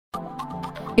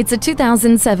It's a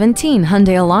 2017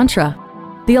 Hyundai Elantra.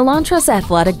 The Elantra's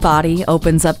athletic body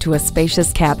opens up to a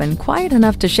spacious cabin quiet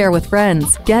enough to share with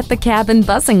friends. Get the cabin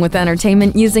buzzing with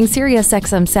entertainment using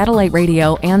SiriusXM satellite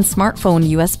radio and smartphone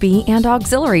USB and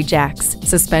auxiliary jacks.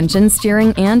 Suspension,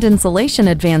 steering, and insulation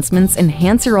advancements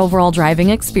enhance your overall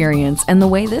driving experience and the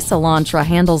way this Elantra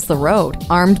handles the road.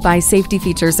 Armed by safety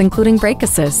features including brake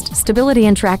assist, stability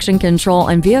and traction control,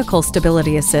 and vehicle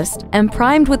stability assist, and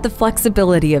primed with the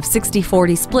flexibility of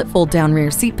 60/40 split fold-down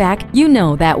rear seat back, you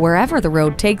know that wherever the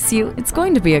road takes you, it's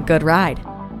going to be a good ride.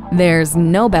 There's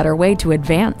no better way to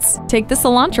advance. Take this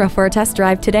Elantra for a test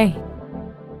drive today.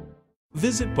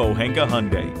 Visit Pohanka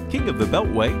Hyundai, King of the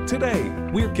Beltway, today.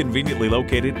 We're conveniently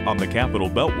located on the Capital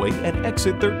Beltway at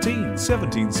Exit 13,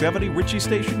 1770 Ritchie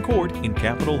Station Court in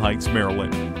Capital Heights,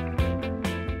 Maryland.